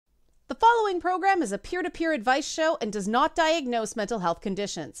following program is a peer-to-peer advice show and does not diagnose mental health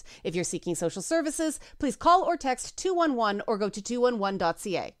conditions. If you're seeking social services, please call or text 211 or go to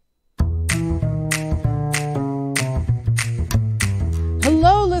 211.ca.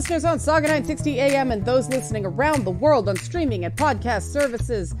 Hello, listeners on Saga 960 AM and those listening around the world on streaming and podcast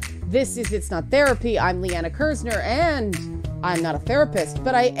services. This is It's Not Therapy. I'm Leanna Kersner, and I'm not a therapist,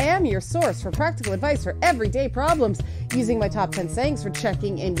 but I am your source for practical advice for everyday problems, using my top 10 sayings for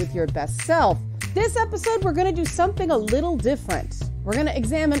checking in with your best self. This episode, we're going to do something a little different. We're going to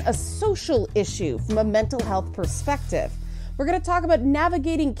examine a social issue from a mental health perspective. We're going to talk about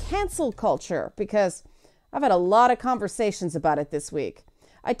navigating cancel culture, because I've had a lot of conversations about it this week.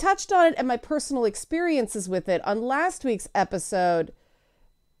 I touched on it and my personal experiences with it on last week's episode,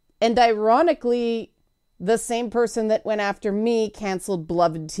 and ironically, the same person that went after me canceled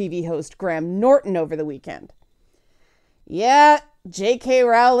beloved TV host Graham Norton over the weekend. Yeah, J.K.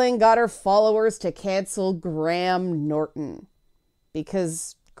 Rowling got her followers to cancel Graham Norton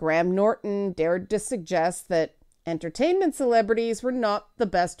because Graham Norton dared to suggest that entertainment celebrities were not the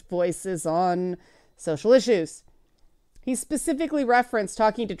best voices on social issues. He specifically referenced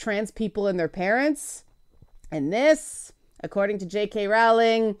talking to trans people and their parents, and this, according to J.K.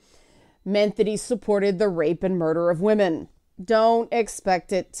 Rowling, meant that he supported the rape and murder of women. Don't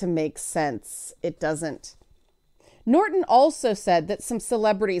expect it to make sense. It doesn't. Norton also said that some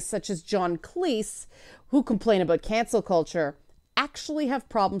celebrities such as John Cleese, who complain about cancel culture, actually have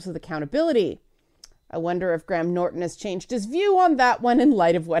problems with accountability. I wonder if Graham Norton has changed his view on that one in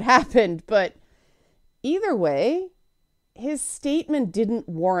light of what happened, but either way, his statement didn't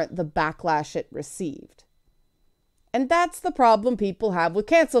warrant the backlash it received. And that's the problem people have with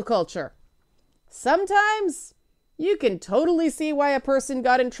cancel culture. Sometimes you can totally see why a person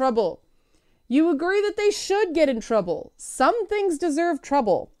got in trouble. You agree that they should get in trouble. Some things deserve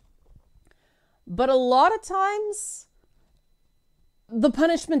trouble. But a lot of times, the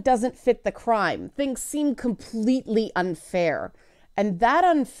punishment doesn't fit the crime. Things seem completely unfair. And that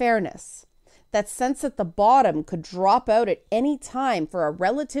unfairness, that sense at the bottom could drop out at any time for a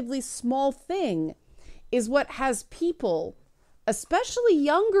relatively small thing, is what has people, especially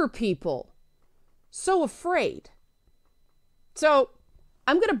younger people, so afraid. So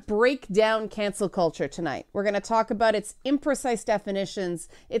I'm going to break down cancel culture tonight. We're going to talk about its imprecise definitions,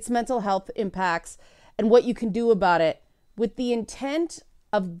 its mental health impacts, and what you can do about it, with the intent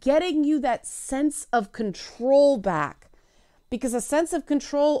of getting you that sense of control back. Because a sense of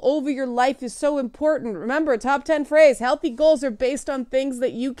control over your life is so important. Remember, top 10 phrase, healthy goals are based on things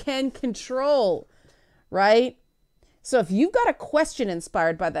that you can control. Right? So if you've got a question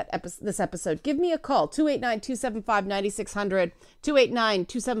inspired by this episode, give me a call, 289-275-9600,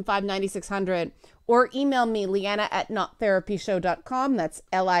 289-275-9600, or email me, Leanna at nottherapyshow.com. That's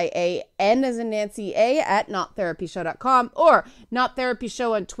Lian as in Nancy A at nottherapyshow.com, or Not Therapy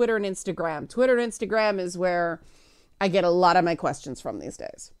Show on Twitter and Instagram. Twitter and Instagram is where I get a lot of my questions from these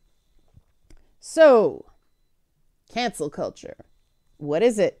days. So, cancel culture. What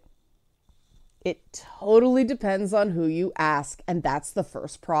is it? It totally depends on who you ask, and that's the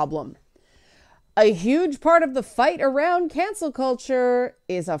first problem. A huge part of the fight around cancel culture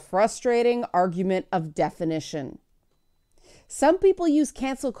is a frustrating argument of definition. Some people use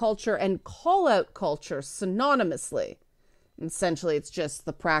cancel culture and call-out culture synonymously. Essentially, it's just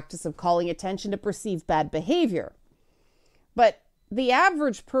the practice of calling attention to perceived bad behavior. But the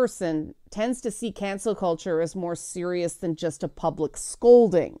average person tends to see cancel culture as more serious than just a public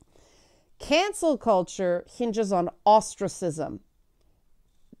scolding. Cancel culture hinges on ostracism,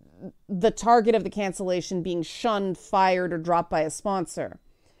 the target of the cancellation being shunned, fired, or dropped by a sponsor.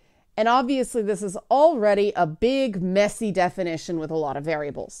 And obviously, this is already a big, messy definition with a lot of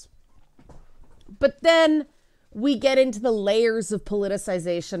variables. But then we get into the layers of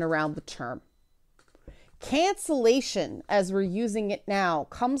politicization around the term. Cancellation, as we're using it now,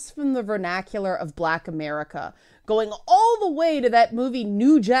 comes from the vernacular of Black America, going all the way to that movie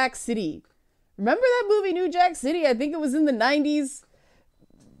New Jack City. Remember that movie New Jack City? I think it was in the 90s.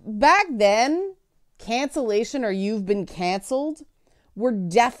 Back then, cancellation or you've been canceled were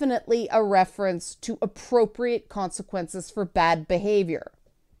definitely a reference to appropriate consequences for bad behavior.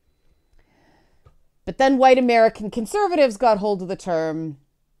 But then white American conservatives got hold of the term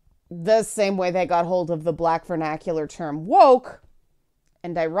the same way they got hold of the Black vernacular term woke,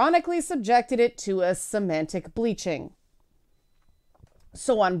 and ironically subjected it to a semantic bleaching.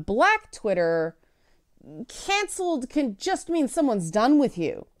 So on Black Twitter, canceled can just mean someone's done with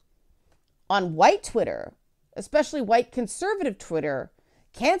you. On white Twitter, especially white conservative Twitter,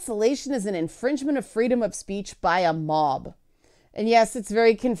 cancellation is an infringement of freedom of speech by a mob. And yes, it's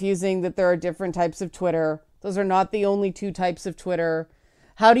very confusing that there are different types of Twitter. Those are not the only two types of Twitter.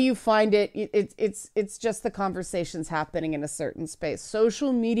 How do you find it? It's just the conversations happening in a certain space.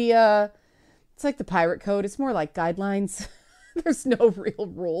 Social media, it's like the pirate code. It's more like guidelines. There's no real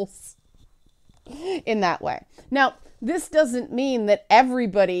rules in that way. Now, this doesn't mean that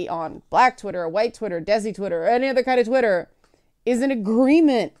everybody on Black Twitter, or White Twitter, Desi Twitter, or any other kind of Twitter is in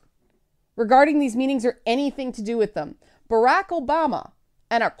agreement regarding these meetings or anything to do with them. Barack Obama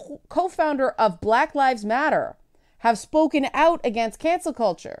and a co-founder of Black Lives Matter have spoken out against cancel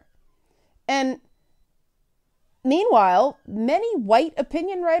culture. And meanwhile, many white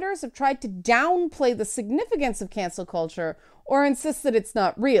opinion writers have tried to downplay the significance of cancel culture or insist that it's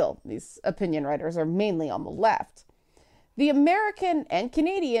not real. These opinion writers are mainly on the left. The American and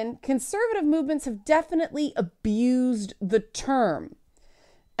Canadian conservative movements have definitely abused the term.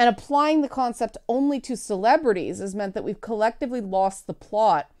 And applying the concept only to celebrities has meant that we've collectively lost the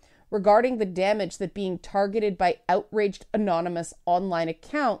plot regarding the damage that being targeted by outraged anonymous online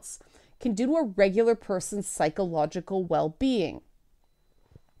accounts can do to a regular person's psychological well-being.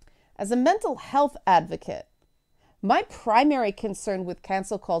 As a mental health advocate, my primary concern with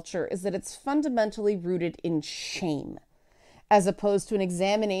cancel culture is that it's fundamentally rooted in shame, as opposed to an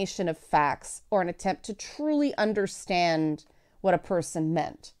examination of facts or an attempt to truly understand what a person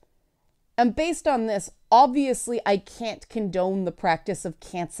meant. And based on this, obviously, I can't condone the practice of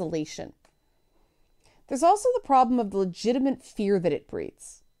cancellation. There's also the problem of the legitimate fear that it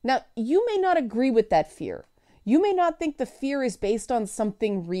breeds. Now, you may not agree with that fear. You may not think the fear is based on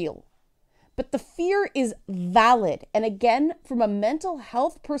something real. But the fear is valid. And again, from a mental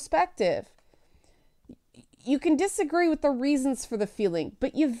health perspective, you can disagree with the reasons for the feeling,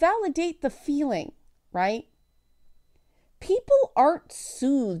 but you validate the feeling, right? People aren't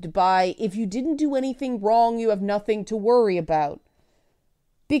soothed by, if you didn't do anything wrong, you have nothing to worry about,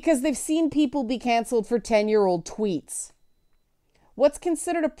 because they've seen people be canceled for 10-year-old tweets. What's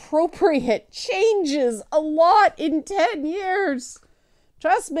considered appropriate changes a lot in 10 years.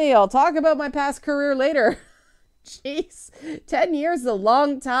 Trust me, I'll talk about my past career later. Jeez, 10 years is a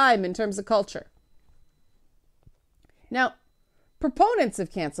long time in terms of culture. Now, proponents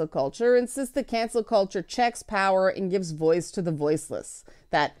of cancel culture insist that cancel culture checks power and gives voice to the voiceless.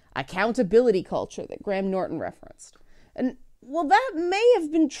 That accountability culture that Graham Norton referenced. And, well, that may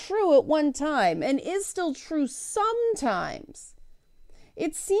have been true at one time and is still true sometimes.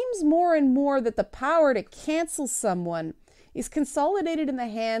 It seems more and more that the power to cancel someone is consolidated in the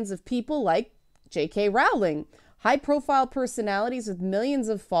hands of people like J.K. Rowling, high-profile personalities with millions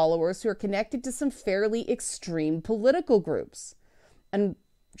of followers who are connected to some fairly extreme political groups. And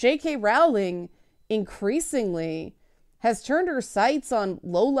J.K. Rowling increasingly has turned her sights on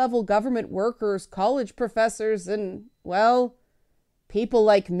low-level government workers, college professors, and, well, people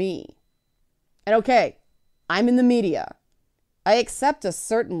like me. And okay, I'm in the media. I accept a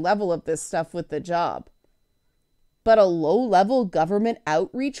certain level of this stuff with the job. But a low-level government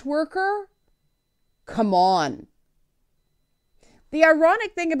outreach worker? Come on. The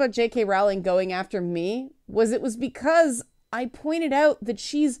ironic thing about J.K. Rowling going after me was it was because I pointed out that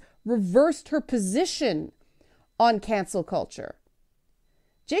she's reversed her position on cancel culture.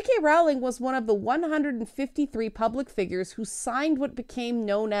 J.K. Rowling was one of the 153 public figures who signed what became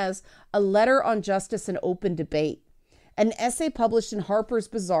known as a Letter on Justice and Open Debate, an essay published in Harper's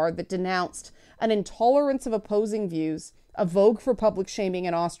Bazaar that denounced an intolerance of opposing views, a vogue for public shaming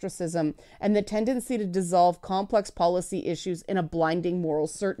and ostracism, and the tendency to dissolve complex policy issues in a blinding moral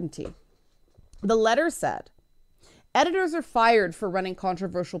certainty. The letter said, editors are fired for running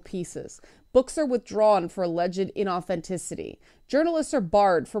controversial pieces. Books are withdrawn for alleged inauthenticity. Journalists are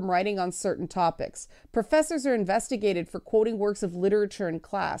barred from writing on certain topics. Professors are investigated for quoting works of literature in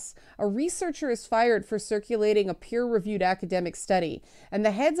class. A researcher is fired for circulating a peer-reviewed academic study. And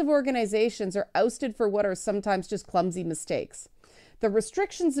the heads of organizations are ousted for what are sometimes just clumsy mistakes. The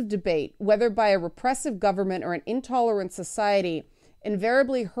restrictions of debate, whether by a repressive government or an intolerant society,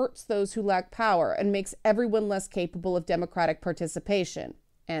 invariably hurts those who lack power and makes everyone less capable of democratic participation.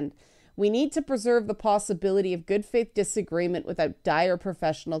 And we need to preserve the possibility of good faith disagreement without dire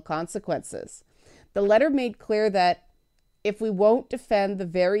professional consequences. The letter made clear that if we won't defend the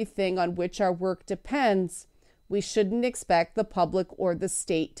very thing on which our work depends, we shouldn't expect the public or the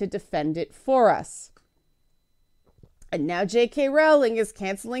state to defend it for us. And now J.K. Rowling is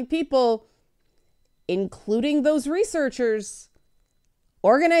canceling people, including those researchers,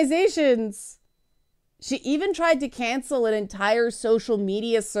 organizations. She even tried to cancel an entire social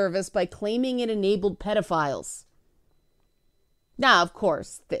media service by claiming it enabled pedophiles. Now, of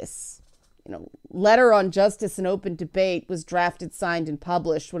course, this letter on justice and open debate was drafted, signed, and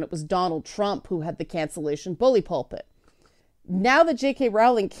published when it was Donald Trump who had the cancellation bully pulpit. Now that J.K.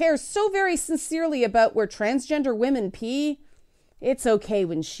 Rowling cares so very sincerely about where transgender women pee, it's okay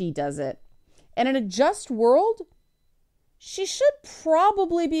when she does it. And in a just world, she should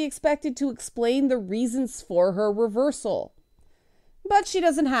probably be expected to explain the reasons for her reversal. But she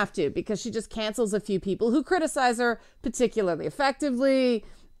doesn't have to, because she just cancels a few people who criticize her particularly effectively,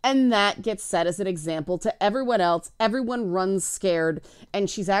 and that gets set as an example to everyone else. Everyone runs scared, and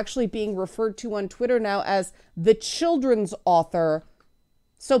she's actually being referred to on Twitter now as the children's author,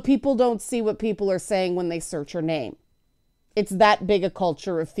 so people don't see what people are saying when they search her name. It's that big a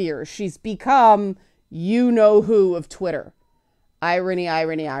culture of fear. She's become you-know-who of Twitter. Irony,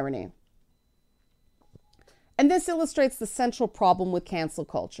 irony, irony. And this illustrates the central problem with cancel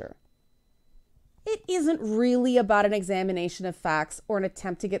culture. It isn't really about an examination of facts or an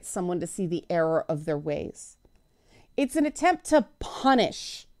attempt to get someone to see the error of their ways. It's an attempt to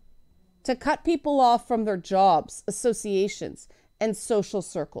punish, to cut people off from their jobs, associations, and social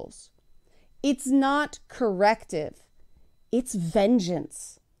circles. It's not corrective. It's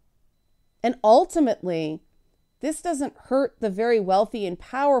vengeance. And ultimately, this doesn't hurt the very wealthy and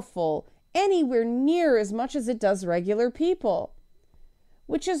powerful anywhere near as much as it does regular people.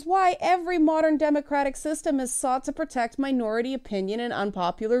 Which is why every modern democratic system has sought to protect minority opinion and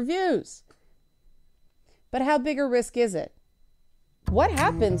unpopular views. But how big a risk is it? What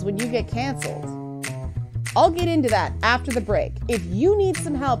happens when you get canceled? I'll get into that after the break. If you need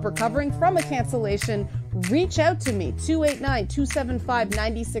some help recovering from a cancellation, reach out to me,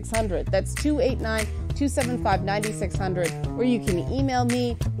 289-275-9600. That's 289-275-9600. Or you can email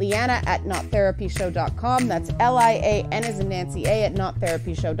me, Liana@nottherapyshow.com. That's Lian as in Nancy A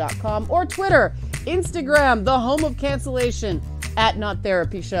 @nottherapyshow.com. Or Twitter, Instagram, the home of cancellation,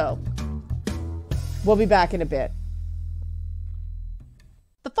 @nottherapyshow. We'll be back in a bit.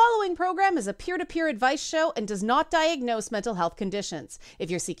 The following program is a peer-to-peer advice show and does not diagnose mental health conditions. If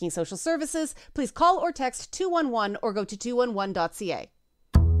you're seeking social services, please call or text 211 or go to 211.ca.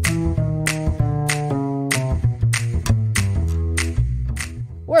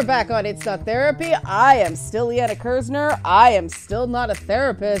 We're back on It's Not Therapy. I am still Liana Kersner. I am still not a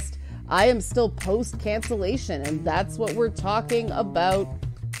therapist. I am still post-cancellation, and that's what we're talking about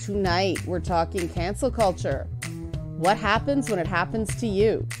tonight. We're talking cancel culture. What happens when it happens to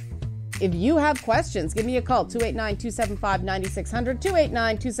you? If you have questions, give me a call, 289-275-9600,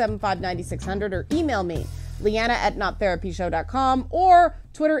 289-275-9600, or email me, Liana@nottherapyshow.com, or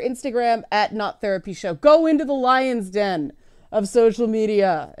Twitter, Instagram, @nottherapyshow. Go into the lion's den of social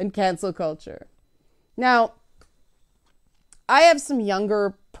media and cancel culture. Now, I have some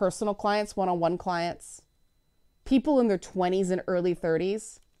younger personal clients, one-on-one clients, people in their 20s and early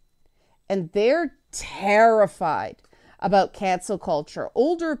 30s, and they're terrified about cancel culture.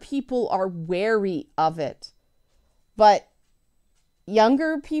 Older people are wary of it. But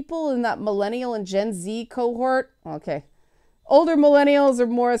younger people in that millennial and Gen Z cohort, okay, older millennials are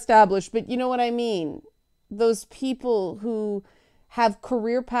more established, but you know what I mean. Those people who have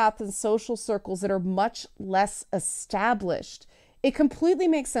career paths and social circles that are much less established. It completely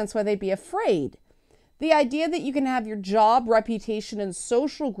makes sense why they'd be afraid. The idea that you can have your job, reputation, and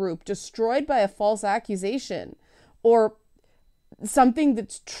social group destroyed by a false accusation, or something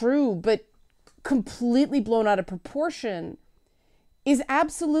that's true but completely blown out of proportion, is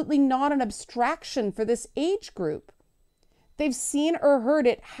absolutely not an abstraction for this age group. They've seen or heard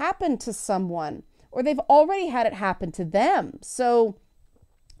it happen to someone, or they've already had it happen to them. So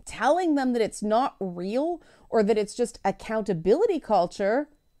telling them that it's not real or that it's just accountability culture,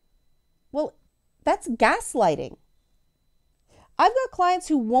 well, that's gaslighting. I've got clients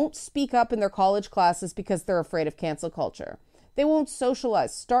who won't speak up in their college classes because they're afraid of cancel culture. They won't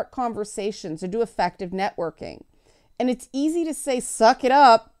socialize, start conversations, or do effective networking. And it's easy to say, suck it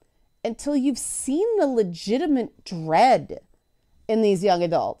up, until you've seen the legitimate dread in these young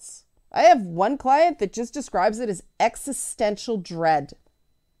adults. I have one client that just describes it as existential dread.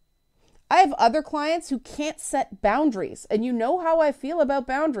 I have other clients who can't set boundaries. And you know how I feel about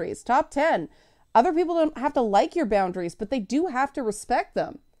boundaries. Top 10. Other people don't have to like your boundaries, but they do have to respect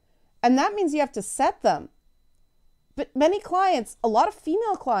them. And that means you have to set them. But many clients, a lot of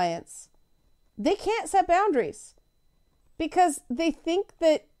female clients, they can't set boundaries because they think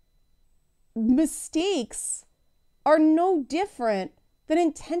that mistakes are no different than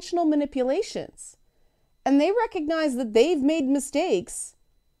intentional manipulations. And they recognize that they've made mistakes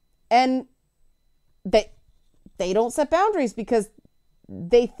and that they don't set boundaries because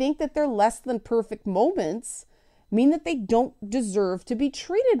they think that their less than perfect moments mean that they don't deserve to be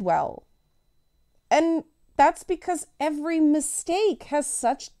treated well. And that's because every mistake has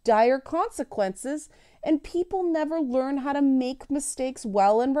such dire consequences, and people never learn how to make mistakes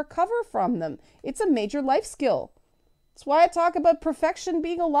well and recover from them. It's a major life skill. That's why I talk about perfection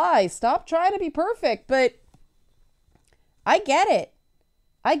being a lie. Stop trying to be perfect. But I get it.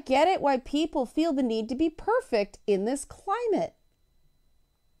 I get it why people feel the need to be perfect in this climate.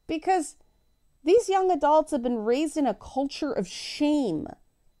 Because these young adults have been raised in a culture of shame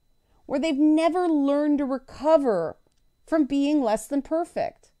where they've never learned to recover from being less than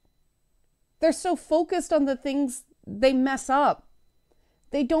perfect. They're so focused on the things they mess up.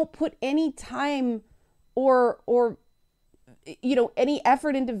 They don't put any time or any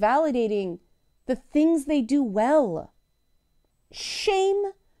effort into validating the things they do well.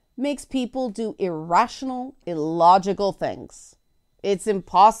 Shame makes people do irrational, illogical things. It's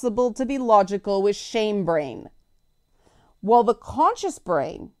impossible to be logical with shame brain. While the conscious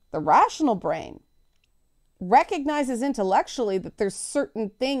brain, the rational brain, recognizes intellectually that there's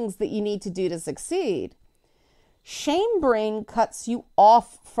certain things that you need to do to succeed, shame brain cuts you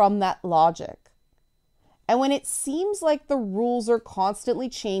off from that logic. And when it seems like the rules are constantly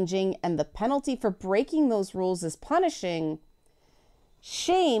changing and the penalty for breaking those rules is punishing,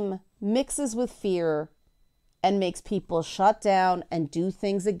 shame mixes with fear and makes people shut down and do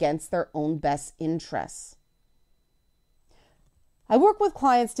things against their own best interests. I work with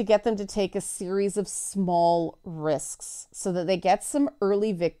clients to get them to take a series of small risks so that they get some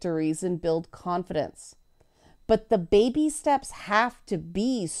early victories and build confidence. But the baby steps have to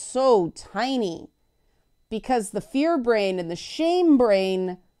be so tiny because the fear brain and the shame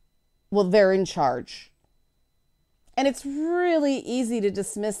brain, well, they're in charge. And it's really easy to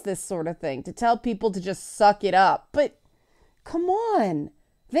dismiss this sort of thing, to tell people to just suck it up. But come on,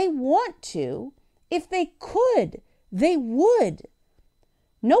 they want to. If they could, they would.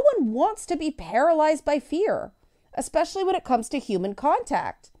 No one wants to be paralyzed by fear, especially when it comes to human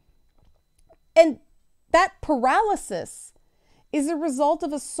contact. And that paralysis is a result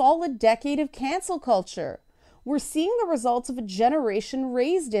of a solid decade of cancel culture. We're seeing the results of a generation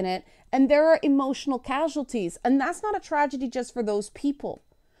raised in it, and there are emotional casualties. And that's not a tragedy just for those people.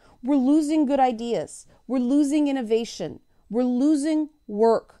 We're losing good ideas. We're losing innovation. We're losing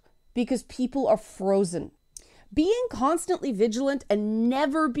work because people are frozen. Being constantly vigilant and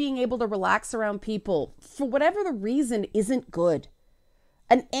never being able to relax around people, for whatever the reason, isn't good.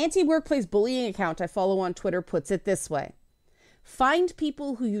 An anti-workplace bullying account I follow on Twitter puts it this way: find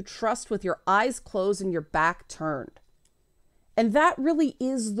people who you trust with your eyes closed and your back turned. And that really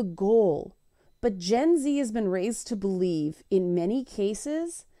is the goal. But Gen Z has been raised to believe, in many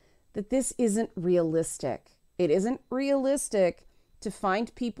cases, that this isn't realistic. It isn't realistic to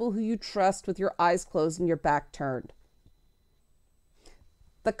find people who you trust with your eyes closed and your back turned.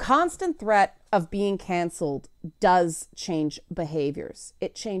 The constant threat of being canceled does change behaviors.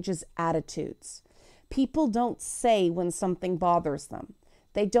 It changes attitudes. People don't say when something bothers them.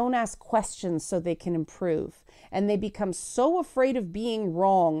 They don't ask questions so they can improve. And they become so afraid of being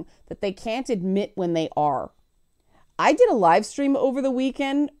wrong that they can't admit when they are. I did a live stream over the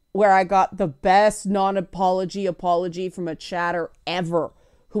weekend where I got the best apology from a chatter ever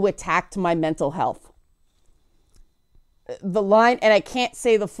who attacked my mental health. The line, and I can't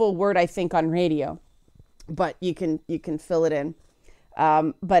say the full word, I think, on radio, but you can fill it in.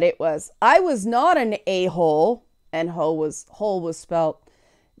 But it was, I was not an a-hole, and hole was spelled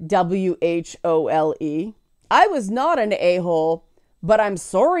W-H-O-L-E. I was not an a-hole, but I'm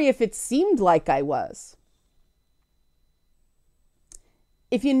sorry if it seemed like I was.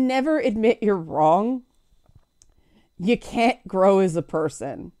 If you never admit you're wrong, you can't grow as a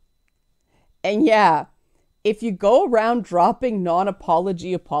person. And yeah, if you go around dropping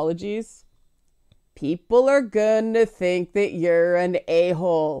non-apology apologies, people are going to think that you're an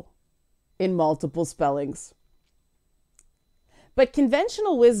a-hole in multiple spellings. But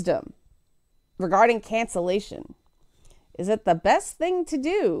conventional wisdom regarding cancellation is that the best thing to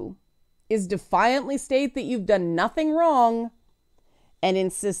do is defiantly state that you've done nothing wrong and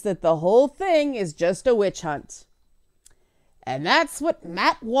insist that the whole thing is just a witch hunt. And that's what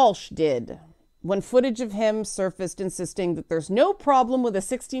Matt Walsh did when footage of him surfaced insisting that there's no problem with a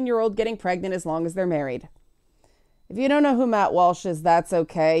 16-year-old getting pregnant as long as they're married. If you don't know who Matt Walsh is, that's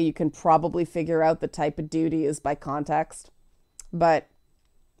okay. You can probably figure out the type of dude he is by context. But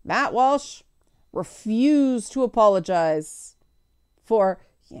Matt Walsh refused to apologize for,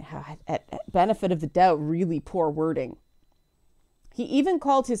 at benefit of the doubt, really poor wording. He even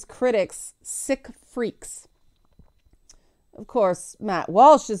called his critics sick freaks. Of course, Matt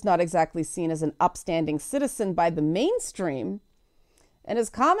Walsh is not exactly seen as an upstanding citizen by the mainstream, and his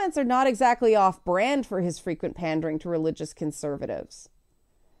comments are not exactly off-brand for his frequent pandering to religious conservatives.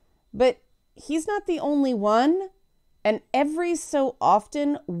 But he's not the only one, and every so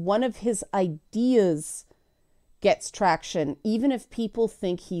often, one of his ideas gets traction, even if people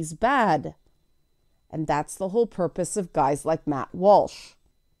think he's bad. And that's the whole purpose of guys like Matt Walsh.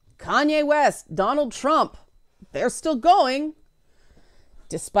 Kanye West, Donald Trump, they're still going,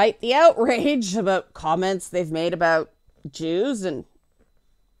 despite the outrage about comments they've made about Jews and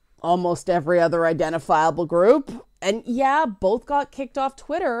almost every other identifiable group. And yeah, both got kicked off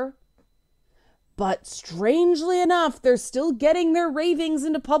Twitter. But strangely enough, they're still getting their ravings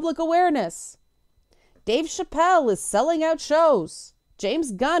into public awareness. Dave Chappelle is selling out shows.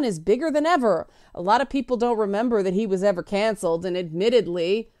 James Gunn is bigger than ever. A lot of people don't remember that he was ever canceled, and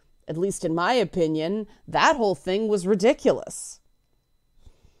admittedly, at least in my opinion, that whole thing was ridiculous.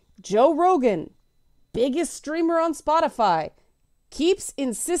 Joe Rogan, biggest streamer on Spotify, keeps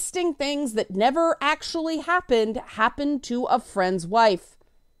insisting things that never actually happened to a friend's wife.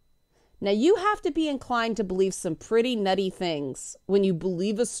 Now, you have to be inclined to believe some pretty nutty things when you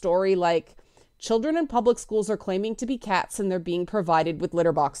believe a story like children in public schools are claiming to be cats and they're being provided with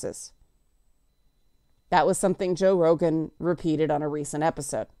litter boxes. That was something Joe Rogan repeated on a recent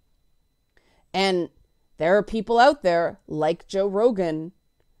episode. And there are people out there like Joe Rogan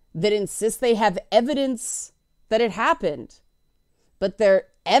that insist they have evidence that it happened. But their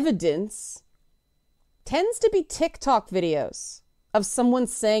evidence tends to be TikTok videos of someone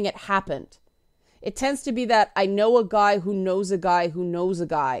saying it happened. It tends to be that I know a guy who knows a guy who knows a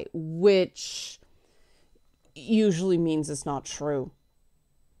guy, which usually means it's not true.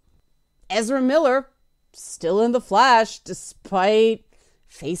 Ezra Miller, still in the flash despite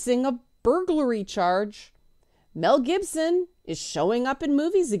facing a burglary charge. Mel Gibson is showing up in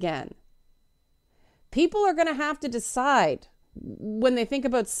movies again. People are going to have to decide when they think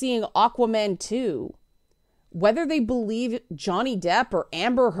about seeing Aquaman 2, whether they believe Johnny Depp or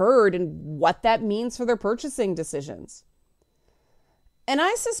Amber Heard and what that means for their purchasing decisions. And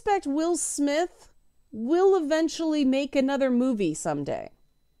I suspect Will Smith will eventually make another movie someday.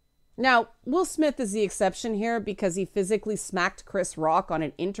 Now, Will Smith is the exception here because he physically smacked Chris Rock on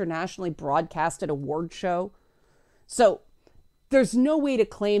an internationally broadcasted award show. So there's no way to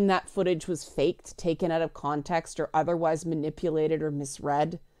claim that footage was faked, taken out of context, or otherwise manipulated or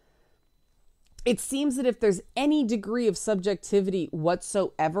misread. It seems that if there's any degree of subjectivity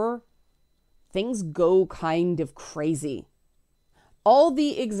whatsoever, things go kind of crazy. All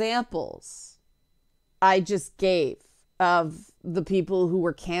the examples I just gave of the people who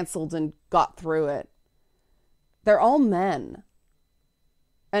were canceled and got through it, they're all men.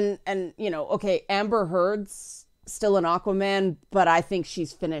 And okay, Amber Heard's still an Aquaman, but I think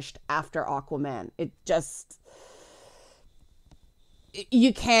she's finished after Aquaman.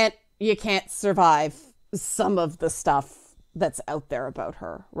 You can't survive some of the stuff that's out there about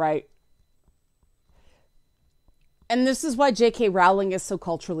her, right? And this is why J.K. Rowling is so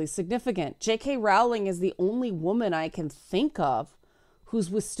culturally significant. J.K. Rowling is the only woman I can think of who's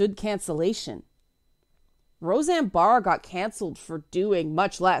withstood cancellation. Roseanne Barr got canceled for doing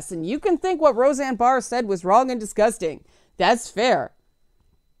much less. And you can think what Roseanne Barr said was wrong and disgusting. That's fair.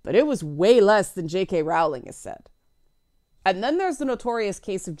 But it was way less than J.K. Rowling has said. And then there's the notorious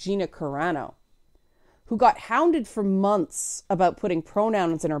case of Gina Carano, who got hounded for months about putting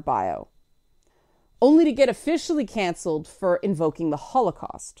pronouns in her bio, only to get officially canceled for invoking the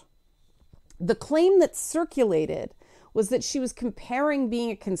Holocaust. The claim that circulated was that she was comparing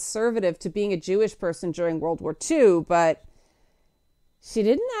being a conservative to being a Jewish person during World War II, but she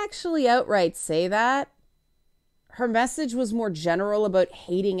didn't actually outright say that. Her message was more general about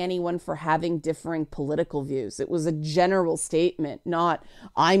hating anyone for having differing political views. It was a general statement, not,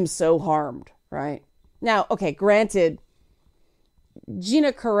 I'm so harmed, right? Now, okay, granted,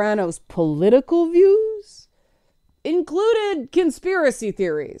 Gina Carano's political views included conspiracy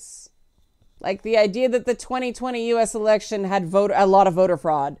theories, like the idea that the 2020 U.S. election had a lot of voter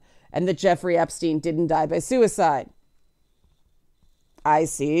fraud and that Jeffrey Epstein didn't die by suicide. I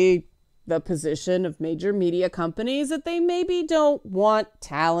see the position of major media companies that they maybe don't want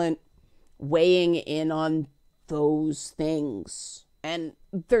talent weighing in on those things. And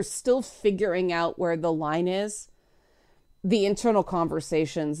they're still figuring out where the line is. The internal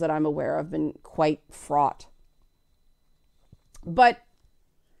conversations that I'm aware of have been quite fraught. But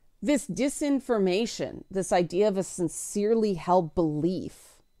this disinformation, this idea of a sincerely held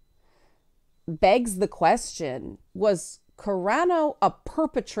belief, begs the question, was Carano a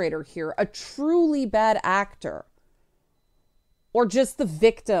perpetrator here, a truly bad actor, or just the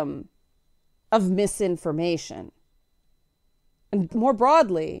victim of misinformation? And more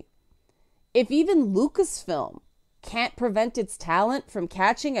broadly, if even Lucasfilm can't prevent its talent from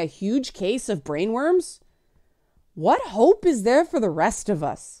catching a huge case of brainworms, what hope is there for the rest of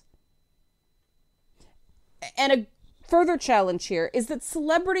us? And a further challenge here is that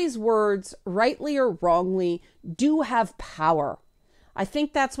celebrities' words, rightly or wrongly, do have power. I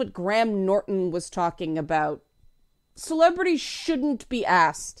think that's what Graham Norton was talking about. Celebrities shouldn't be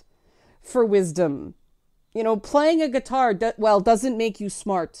asked for wisdom. Playing a guitar, doesn't make you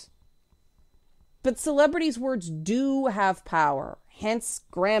smart. But celebrities' words do have power. Hence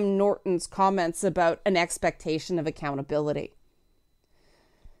Graham Norton's comments about an expectation of accountability.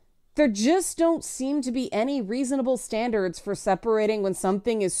 There just don't seem to be any reasonable standards for separating when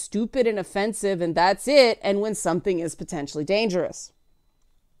something is stupid and offensive and that's it, and when something is potentially dangerous.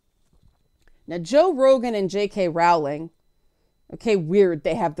 Now, Joe Rogan and J.K. Rowling, okay, weird,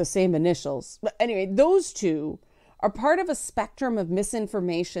 they have the same initials. But anyway, those two are part of a spectrum of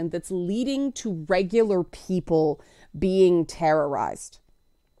misinformation that's leading to regular people being terrorized.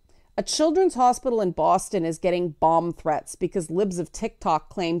 A children's hospital in Boston is getting bomb threats because libs of TikTok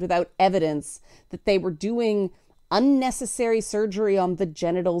claimed without evidence that they were doing unnecessary surgery on the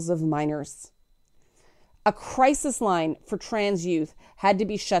genitals of minors. A crisis line for trans youth had to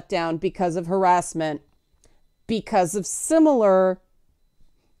be shut down because of harassment, because of similar,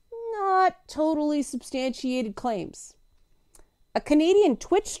 not totally substantiated claims. A Canadian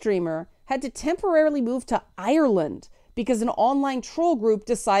Twitch streamer had to temporarily move to Ireland because an online troll group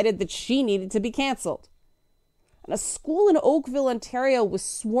decided that she needed to be cancelled. And a school in Oakville, Ontario was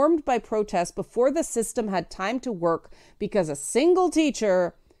swarmed by protests before the system had time to work because a single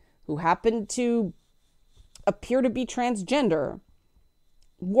teacher who happened to appear to be transgender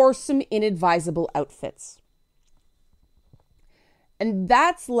wore some inadvisable outfits. And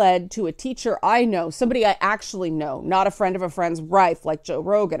that's led to a teacher I know, somebody I actually know, not a friend of a friend's wife like Joe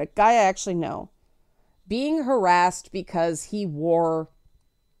Rogan, a guy I actually know, being harassed because he wore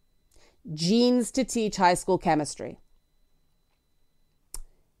jeans to teach high school chemistry.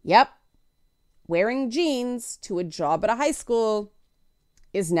 Yep, wearing jeans to a job at a high school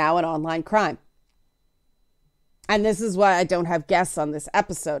is now an online crime. And this is why I don't have guests on this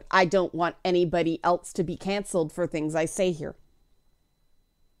episode. I don't want anybody else to be canceled for things I say here.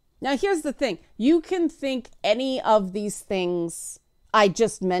 Now, here's the thing. You can think any of these things I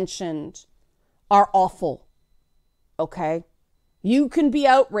just mentioned are awful, okay? You can be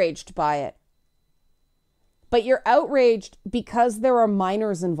outraged by it. But you're outraged because there are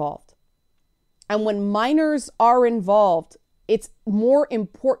minors involved. And when minors are involved, it's more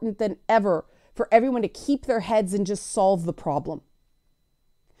important than ever for everyone to keep their heads and just solve the problem.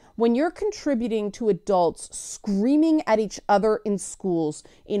 When you're contributing to adults screaming at each other in schools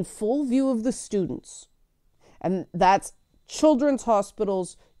in full view of the students, and that's children's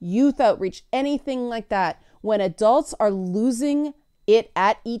hospitals, youth outreach, anything like that, when adults are losing it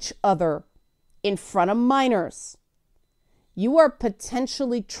at each other in front of minors, you are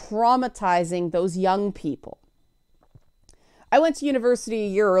potentially traumatizing those young people. I went to university a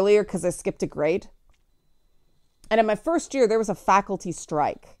year earlier because I skipped a grade. And in my first year, there was a faculty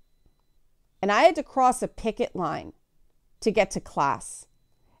strike. And I had to cross a picket line to get to class.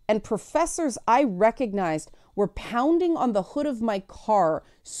 And professors I recognized were pounding on the hood of my car,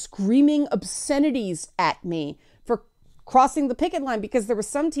 screaming obscenities at me for crossing the picket line because there were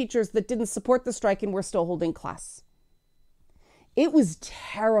some teachers that didn't support the strike and were still holding class. It was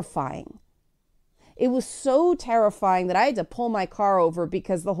terrifying. It was so terrifying that I had to pull my car over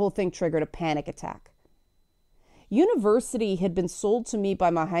because the whole thing triggered a panic attack. University had been sold to me by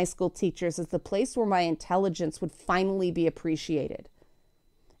my high school teachers as the place where my intelligence would finally be appreciated.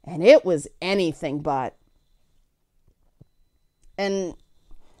 And it was anything but. And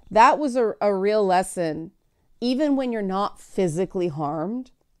that was a real lesson. Even when you're not physically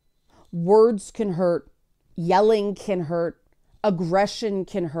harmed, words can hurt, yelling can hurt, aggression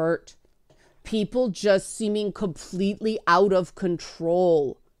can hurt. People just seeming completely out of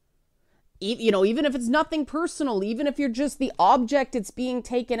control. Even if it's nothing personal, even if you're just the object it's being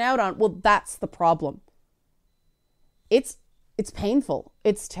taken out on, well, that's the problem. It's painful.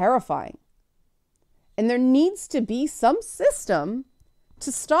 It's terrifying. And there needs to be some system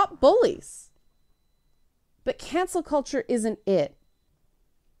to stop bullies. But cancel culture isn't it.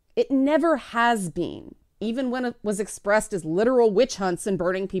 It never has been, even when it was expressed as literal witch hunts and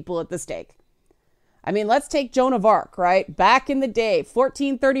burning people at the stake. I mean, let's take Joan of Arc, right? Back in the day,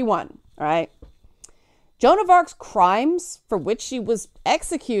 1431, right? Joan of Arc's crimes for which she was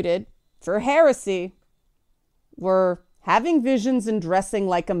executed for heresy were having visions and dressing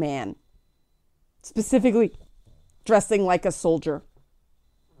like a man. Specifically, dressing like a soldier.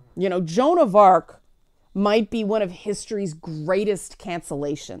 You know, Joan of Arc might be one of history's greatest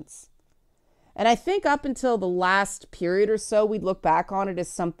cancellations. And I think up until the last period or so, we'd look back on it as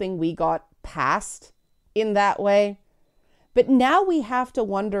something we got past in that way. But now we have to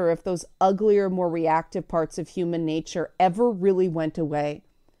wonder if those uglier, more reactive parts of human nature ever really went away.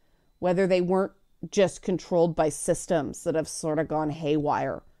 Whether they weren't just controlled by systems that have sort of gone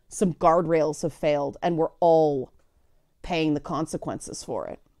haywire. Some guardrails have failed and we're all paying the consequences for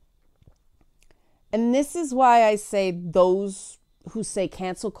it. And this is why I say those who say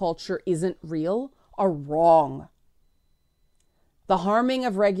cancel culture isn't real are wrong. The harming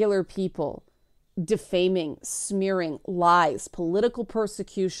of regular people, defaming, smearing, lies, political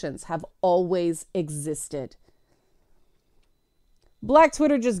persecutions have always existed. Black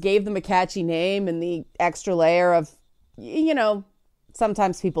Twitter just gave them a catchy name and the extra layer of, you know,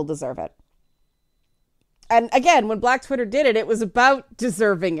 sometimes people deserve it. And again, when Black Twitter did it, it was about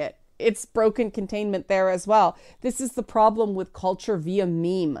deserving it. It's broken containment there as well. This is the problem with culture via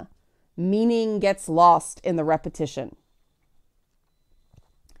meme. Meaning gets lost in the repetition.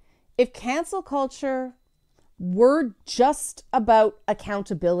 If cancel culture were just about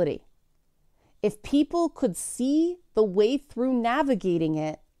accountability, if people could see the way through navigating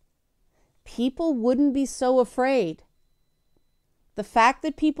it, people wouldn't be so afraid. The fact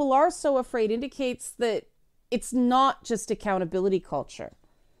that people are so afraid indicates that it's not just accountability culture.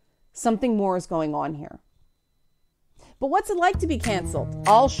 Something more is going on here. But what's it like to be canceled?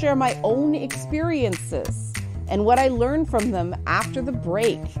 I'll share my own experiences and what I learned from them after the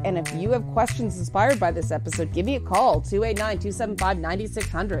break. And if you have questions inspired by this episode, give me a call,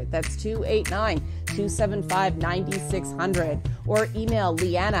 289-275-9600. That's 289-275-9600. Or email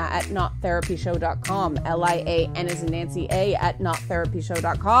Liana at nottherapyshow.com, Lian as in Nancy A at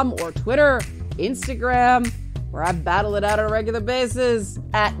nottherapyshow.com, or Twitter, Instagram, where I battle it out on a regular basis,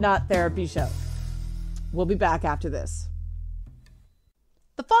 at nottherapyshow. We'll be back after this.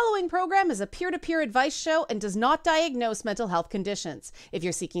 The following program is a peer-to-peer advice show and does not diagnose mental health conditions. If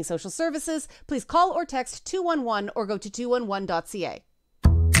you're seeking social services, please call or text 211 or go to 211.ca.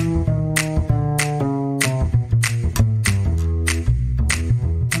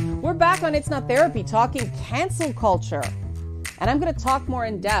 We're back on It's Not Therapy talking cancel culture. And I'm going to talk more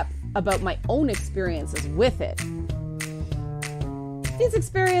in depth about my own experiences with it. These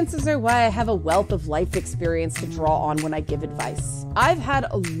experiences are why I have a wealth of life experience to draw on when I give advice. I've had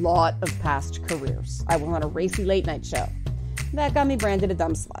a lot of past careers. I was on a racy late night show. That got me branded a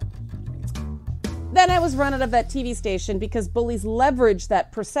dumb slut. Then I was run out of that TV station because bullies leveraged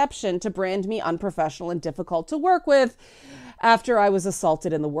that perception to brand me unprofessional and difficult to work with after I was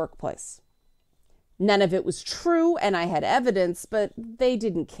assaulted in the workplace. None of it was true and I had evidence, but they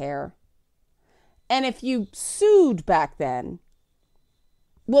didn't care. And if you sued back then,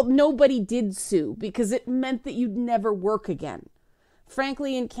 well, nobody did sue because it meant that you'd never work again.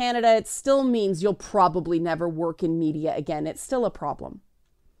 Frankly, in Canada, it still means you'll probably never work in media again. It's still a problem.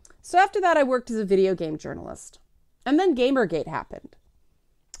 So after that, I worked as a video game journalist. And then Gamergate happened.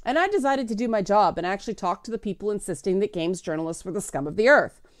 And I decided to do my job and actually talk to the people insisting that games journalists were the scum of the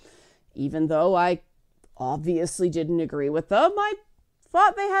earth. Even though I obviously didn't agree with them, I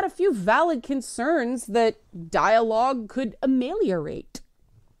thought they had a few valid concerns that dialogue could ameliorate.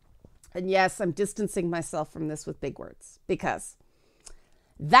 And yes, I'm distancing myself from this with big words, because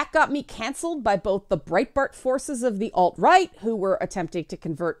that got me canceled by both the Breitbart forces of the alt-right, who were attempting to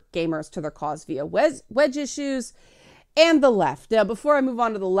convert gamers to their cause via wedge issues, and the left. Now, before I move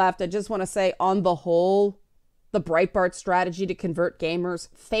on to the left, I just want to say, on the whole, the Breitbart strategy to convert gamers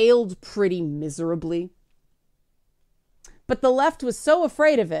failed pretty miserably. But the left was so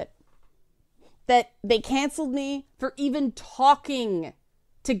afraid of it that they canceled me for even talking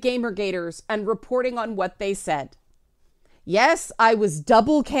to Gamergaters and reporting on what they said. Yes, I was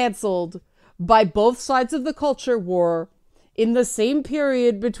double canceled by both sides of the culture war in the same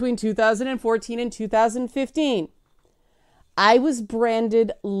period between 2014 and 2015. I was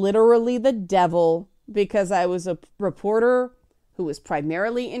branded literally the devil because I was a reporter who was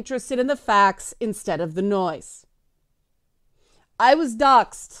primarily interested in the facts instead of the noise. I was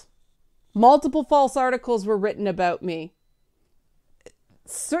doxxed. Multiple false articles were written about me.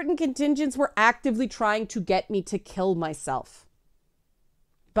 Certain contingents were actively trying to get me to kill myself.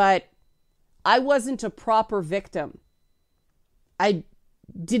 But I wasn't a proper victim. I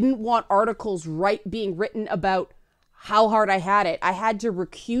didn't want articles being written about how hard I had it. I had to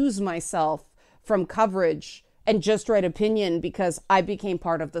recuse myself from coverage and just write opinion because I became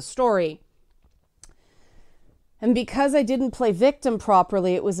part of the story. And because I didn't play victim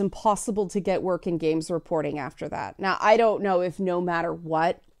properly, it was impossible to get work in games reporting after that. Now, I don't know if no matter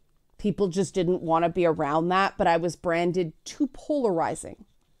what, people just didn't want to be around that, but I was branded too polarizing.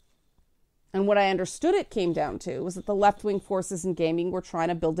 And what I understood it came down to was that the left-wing forces in gaming were trying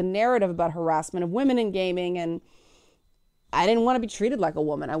to build a narrative about harassment of women in gaming, and I didn't want to be treated like a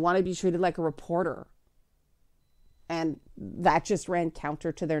woman. I wanted to be treated like a reporter. And that just ran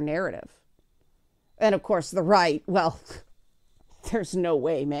counter to their narrative. And of course, the right, well, there's no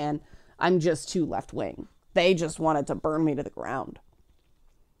way, man. I'm just too left-wing. They just wanted to burn me to the ground.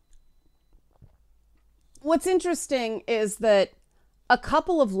 What's interesting is that a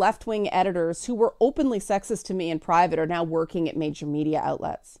couple of left-wing editors who were openly sexist to me in private are now working at major media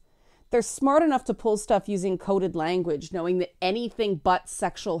outlets. They're smart enough to pull stuff using coded language, knowing that anything but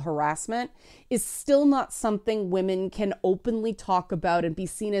sexual harassment is still not something women can openly talk about and be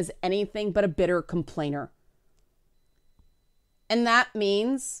seen as anything but a bitter complainer. And that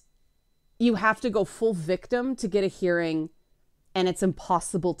means you have to go full victim to get a hearing, and it's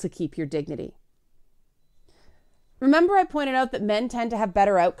impossible to keep your dignity. Remember I pointed out that men tend to have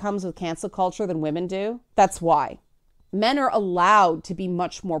better outcomes with cancel culture than women do? That's why. Men are allowed to be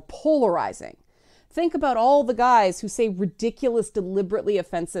much more polarizing. Think about all the guys who say ridiculous, deliberately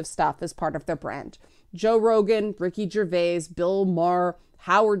offensive stuff as part of their brand. Joe Rogan, Ricky Gervais, Bill Maher,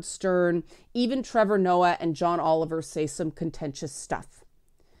 Howard Stern, even Trevor Noah and John Oliver say some contentious stuff.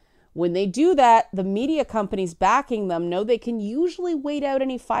 When they do that, the media companies backing them know they can usually wait out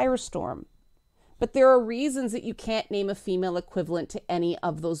any firestorm. But there are reasons that you can't name a female equivalent to any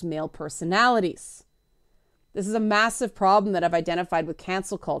of those male personalities. This is a massive problem that I've identified with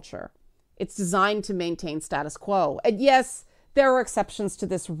cancel culture. It's designed to maintain status quo. And yes, there are exceptions to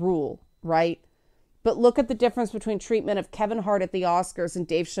this rule, right? But look at the difference between treatment of Kevin Hart at the Oscars and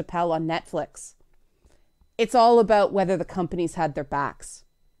Dave Chappelle on Netflix. It's all about whether the companies had their backs.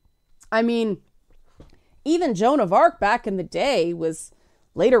 I mean, even Joan of Arc back in the day was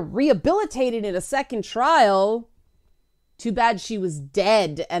later rehabilitated in a second trial. Too bad she was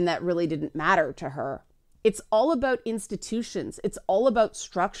dead and that really didn't matter to her. It's all about institutions. It's all about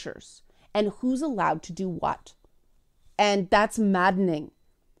structures and who's allowed to do what. And that's maddening.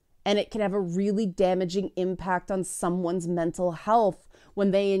 And it can have a really damaging impact on someone's mental health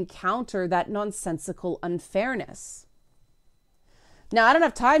when they encounter that nonsensical unfairness. Now, I don't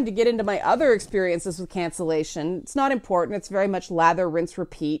have time to get into my other experiences with cancellation. It's not important. It's very much lather, rinse,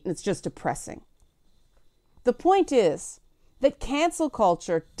 repeat, and it's just depressing. The point is that cancel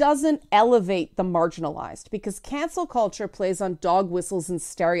culture doesn't elevate the marginalized, because cancel culture plays on dog whistles and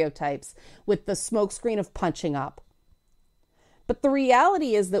stereotypes with the smokescreen of punching up. But the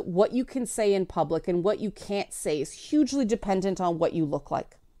reality is that what you can say in public and what you can't say is hugely dependent on what you look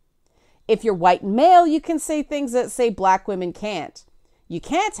like. If you're white and male, you can say things that, say, black women can't. You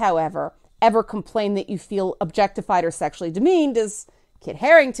can't, however, ever complain that you feel objectified or sexually demeaned, as Kit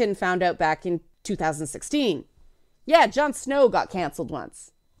Harington found out back in 2016. Yeah, Jon Snow got canceled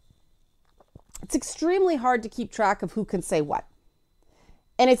once. It's extremely hard to keep track of who can say what.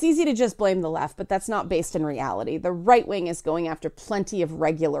 And it's easy to just blame the left, but that's not based in reality. The right wing is going after plenty of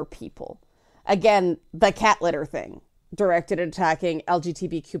regular people. Again, the cat litter thing, directed at attacking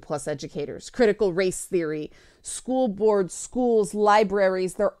LGBTQ plus educators, critical race theory, school boards, schools,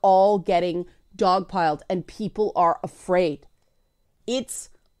 libraries, they're all getting dogpiled and people are afraid. It's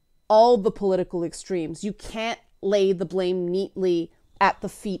all the political extremes. You can't lay the blame neatly at the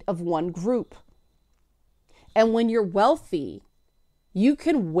feet of one group. And when you're wealthy, you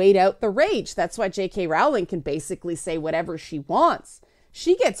can wait out the rage. That's why J.K. Rowling can basically say whatever she wants.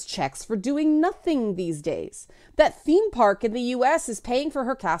 She gets checks for doing nothing these days. That theme park in the US is paying for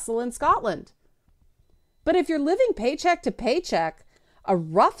her castle in Scotland. But if you're living paycheck to paycheck, a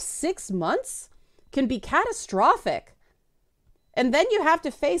rough 6 months can be catastrophic. And then you have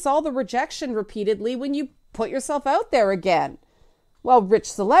to face all the rejection repeatedly when you put yourself out there again. While rich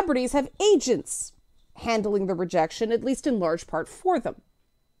celebrities have agents handling the rejection, at least in large part for them.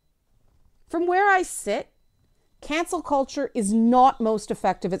 From where I sit, cancel culture is not most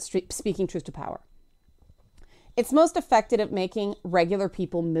effective at speaking truth to power. It's most effective at making regular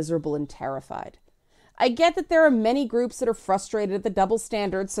people miserable and terrified. I get that there are many groups that are frustrated at the double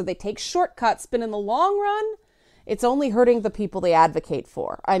standards, so they take shortcuts, but in the long run, it's only hurting the people they advocate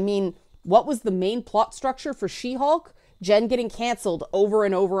for. I mean, what was the main plot structure for She-Hulk? Jen getting canceled over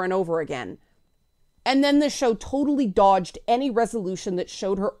and over and over again. And then the show totally dodged any resolution that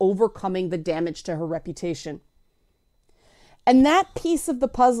showed her overcoming the damage to her reputation. And that piece of the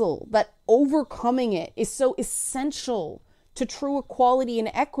puzzle, that overcoming it, is so essential to true equality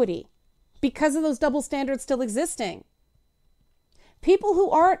and equity. because of those double standards still existing. People who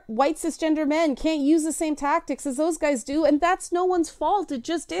aren't white cisgender men can't use the same tactics as those guys do, and that's no one's fault. It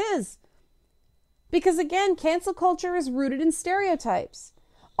just is. Because again, cancel culture is rooted in stereotypes.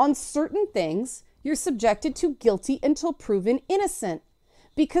 On certain things, you're subjected to guilty until proven innocent,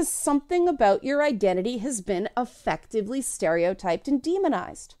 because something about your identity has been effectively stereotyped and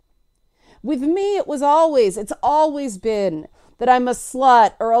demonized. With me, it's always been that I'm a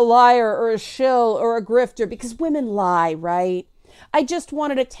slut or a liar or a shill or a grifter, because women lie, right? I just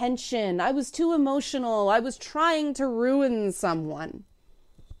wanted attention. I was too emotional. I was trying to ruin someone.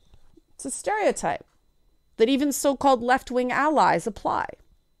 It's a stereotype that even so-called left-wing allies apply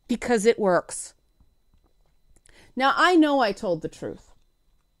because it works. Now, I know I told the truth.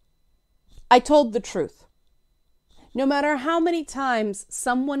 I told the truth. No matter how many times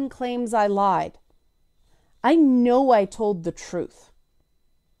someone claims I lied, I know I told the truth.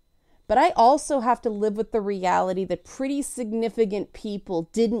 But I also have to live with the reality that pretty significant people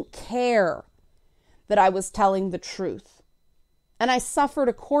didn't care that I was telling the truth. And I suffered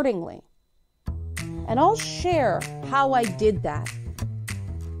accordingly. And I'll share how I did that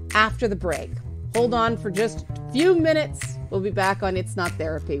after the break. Hold on for just a few minutes. We'll be back on It's Not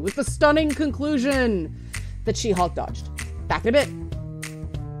Therapy with the stunning conclusion that She-Hulk dodged. Back in a bit.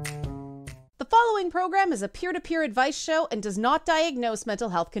 The following program is a peer-to-peer advice show and does not diagnose mental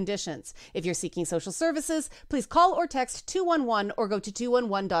health conditions. If you're seeking social services, please call or text 211 or go to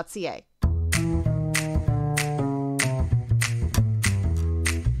 211.ca.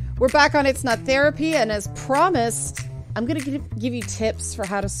 We're back on It's Not Therapy, and as promised, I'm going to give you tips for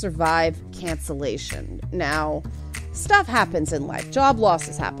how to survive cancellation. Now, stuff happens in life. Job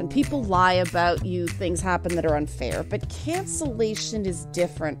losses happen. People lie about you. Things happen that are unfair. But cancellation is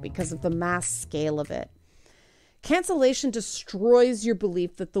different because of the mass scale of it. Cancellation destroys your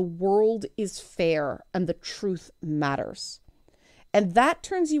belief that the world is fair and the truth matters. And that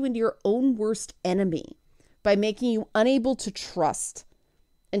turns you into your own worst enemy by making you unable to trust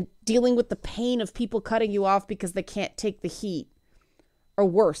and dealing with the pain of people cutting you off because they can't take the heat. Or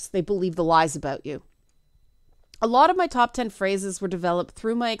worse, they believe the lies about you. A lot of my top 10 phrases were developed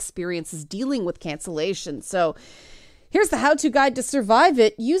through my experiences dealing with cancellation. So here's the how-to guide to survive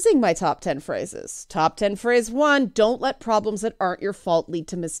it using my top 10 phrases. Top 10 phrase 1, don't let problems that aren't your fault lead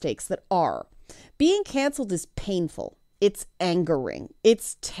to mistakes that are. Being canceled is painful. It's angering.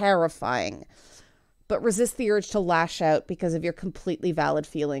 It's terrifying. But resist the urge to lash out because of your completely valid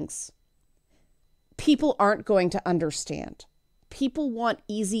feelings. People aren't going to understand. People want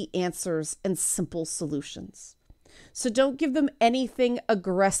easy answers and simple solutions. So don't give them anything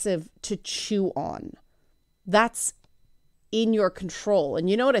aggressive to chew on. That's in your control. And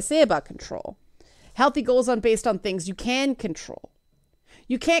you know what I say about control. Healthy goals are based on things you can control.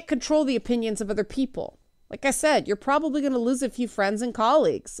 You can't control the opinions of other people. Like I said, you're probably going to lose a few friends and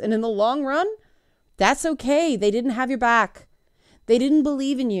colleagues. And in the long run, that's okay. They didn't have your back. They didn't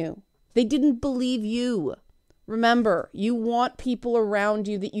believe in you. They didn't believe you. Remember, you want people around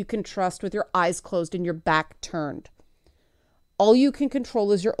you that you can trust with your eyes closed and your back turned. All you can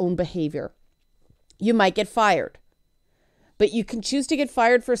control is your own behavior. You might get fired, but you can choose to get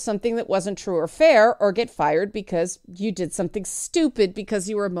fired for something that wasn't true or fair, or get fired because you did something stupid because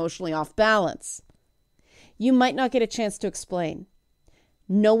you were emotionally off balance. You might not get a chance to explain.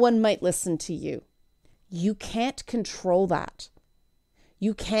 No one might listen to you. You can't control that.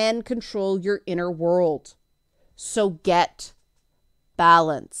 You can control your inner world. So get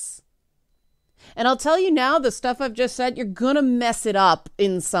balance. And I'll tell you now, the stuff I've just said, you're going to mess it up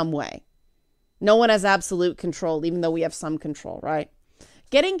in some way. No one has absolute control, even though we have some control, right?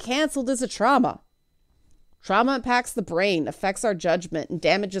 Getting canceled is a trauma. Trauma impacts the brain, affects our judgment, and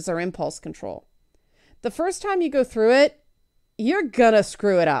damages our impulse control. The first time you go through it, you're going to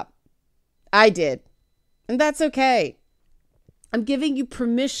screw it up. I did. And that's okay. I'm giving you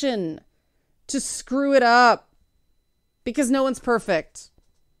permission to screw it up because no one's perfect.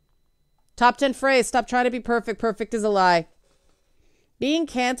 Top 10 phrase, stop trying to be perfect. Perfect is a lie. Being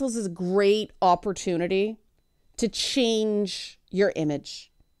canceled is a great opportunity to change your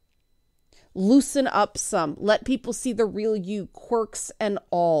image. Loosen up some. Let people see the real you, quirks and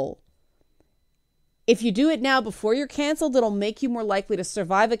all. If you do it now before you're canceled, it'll make you more likely to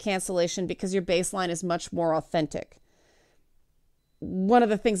survive a cancellation because your baseline is much more authentic. One of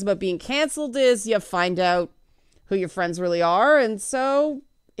the things about being canceled is you find out who your friends really are, and so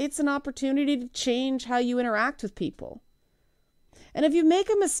it's an opportunity to change how you interact with people. And if you make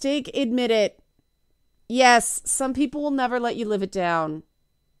a mistake, admit it. Yes, some people will never let you live it down,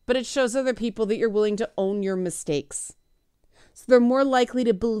 but it shows other people that you're willing to own your mistakes. So they're more likely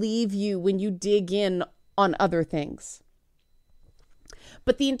to believe you when you dig in on other things.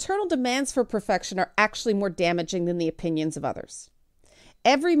 But the internal demands for perfection are actually more damaging than the opinions of others.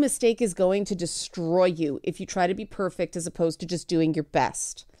 Every mistake is going to destroy you if you try to be perfect as opposed to just doing your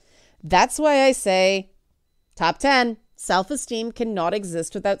best. That's why I say, top 10, self-esteem cannot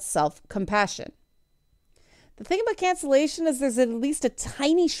exist without self-compassion. The thing about cancellation is there's at least a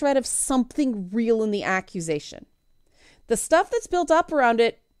tiny shred of something real in the accusation. The stuff that's built up around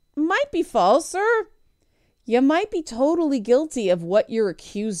it might be false, or you might be totally guilty of what you're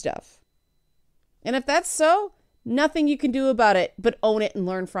accused of. And if that's so, nothing you can do about it but own it and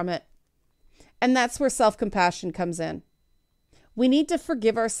learn from it. And that's where self-compassion comes in. We need to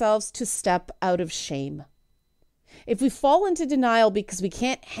forgive ourselves to step out of shame. If we fall into denial because we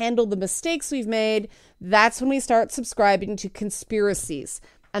can't handle the mistakes we've made, that's when we start subscribing to conspiracies.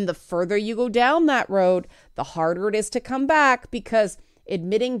 And the further you go down that road, the harder it is to come back, because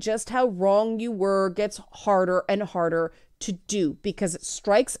admitting just how wrong you were gets harder and harder to do, because it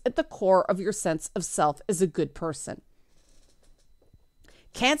strikes at the core of your sense of self as a good person.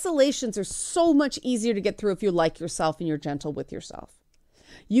 Cancellations are so much easier to get through if you like yourself and you're gentle with yourself.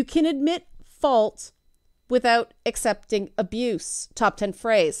 You can admit fault without accepting abuse. Top 10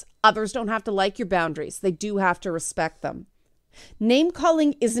 phrase. Others don't have to like your boundaries. They do have to respect them. Name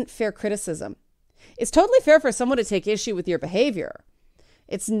calling isn't fair criticism. It's totally fair for someone to take issue with your behavior.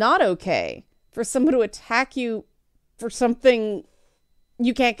 It's not okay for someone to attack you for something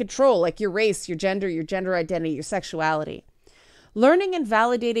you can't control, like your race, your gender identity, your sexuality. Learning and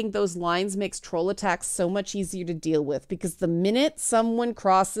validating those lines makes troll attacks so much easier to deal with, because the minute someone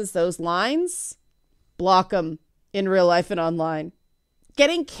crosses those lines, block them in real life and online.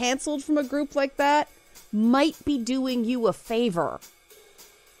 Getting canceled from a group like that might be doing you a favor,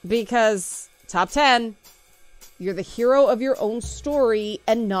 because top 10, you're the hero of your own story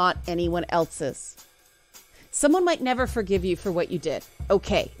and not anyone else's. Someone might never forgive you for what you did.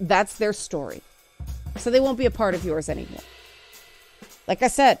 Okay, that's their story. So they won't be a part of yours anymore. Like I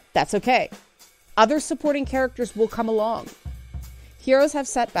said, that's okay. Other supporting characters will come along. Heroes have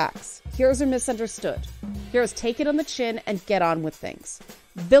setbacks. Heroes are misunderstood. Heroes take it on the chin and get on with things.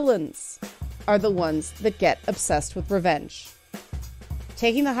 Villains are the ones that get obsessed with revenge.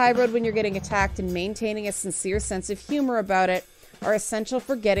 Taking the high road when you're getting attacked and maintaining a sincere sense of humor about it are essential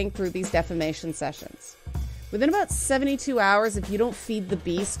for getting through these defamation sessions. Within about 72 hours, if you don't feed the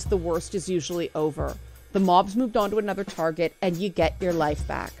beast, the worst is usually over. The mob's moved on to another target and you get your life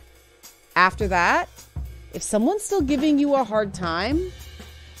back. After that, if someone's still giving you a hard time,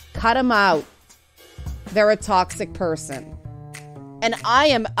 cut them out. They're a toxic person. And I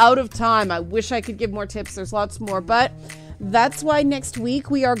am out of time. I wish I could give more tips. There's lots more, but that's why next week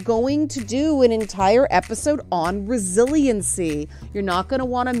we are going to do an entire episode on resiliency. You're not going to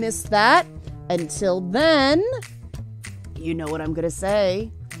want to miss that. Until then, you know what I'm going to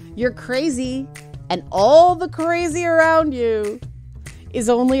say. You're crazy, and all the crazy around you is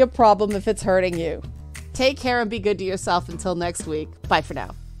only a problem if it's hurting you. Take care and be good to yourself until next week. Bye for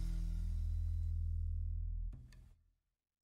now.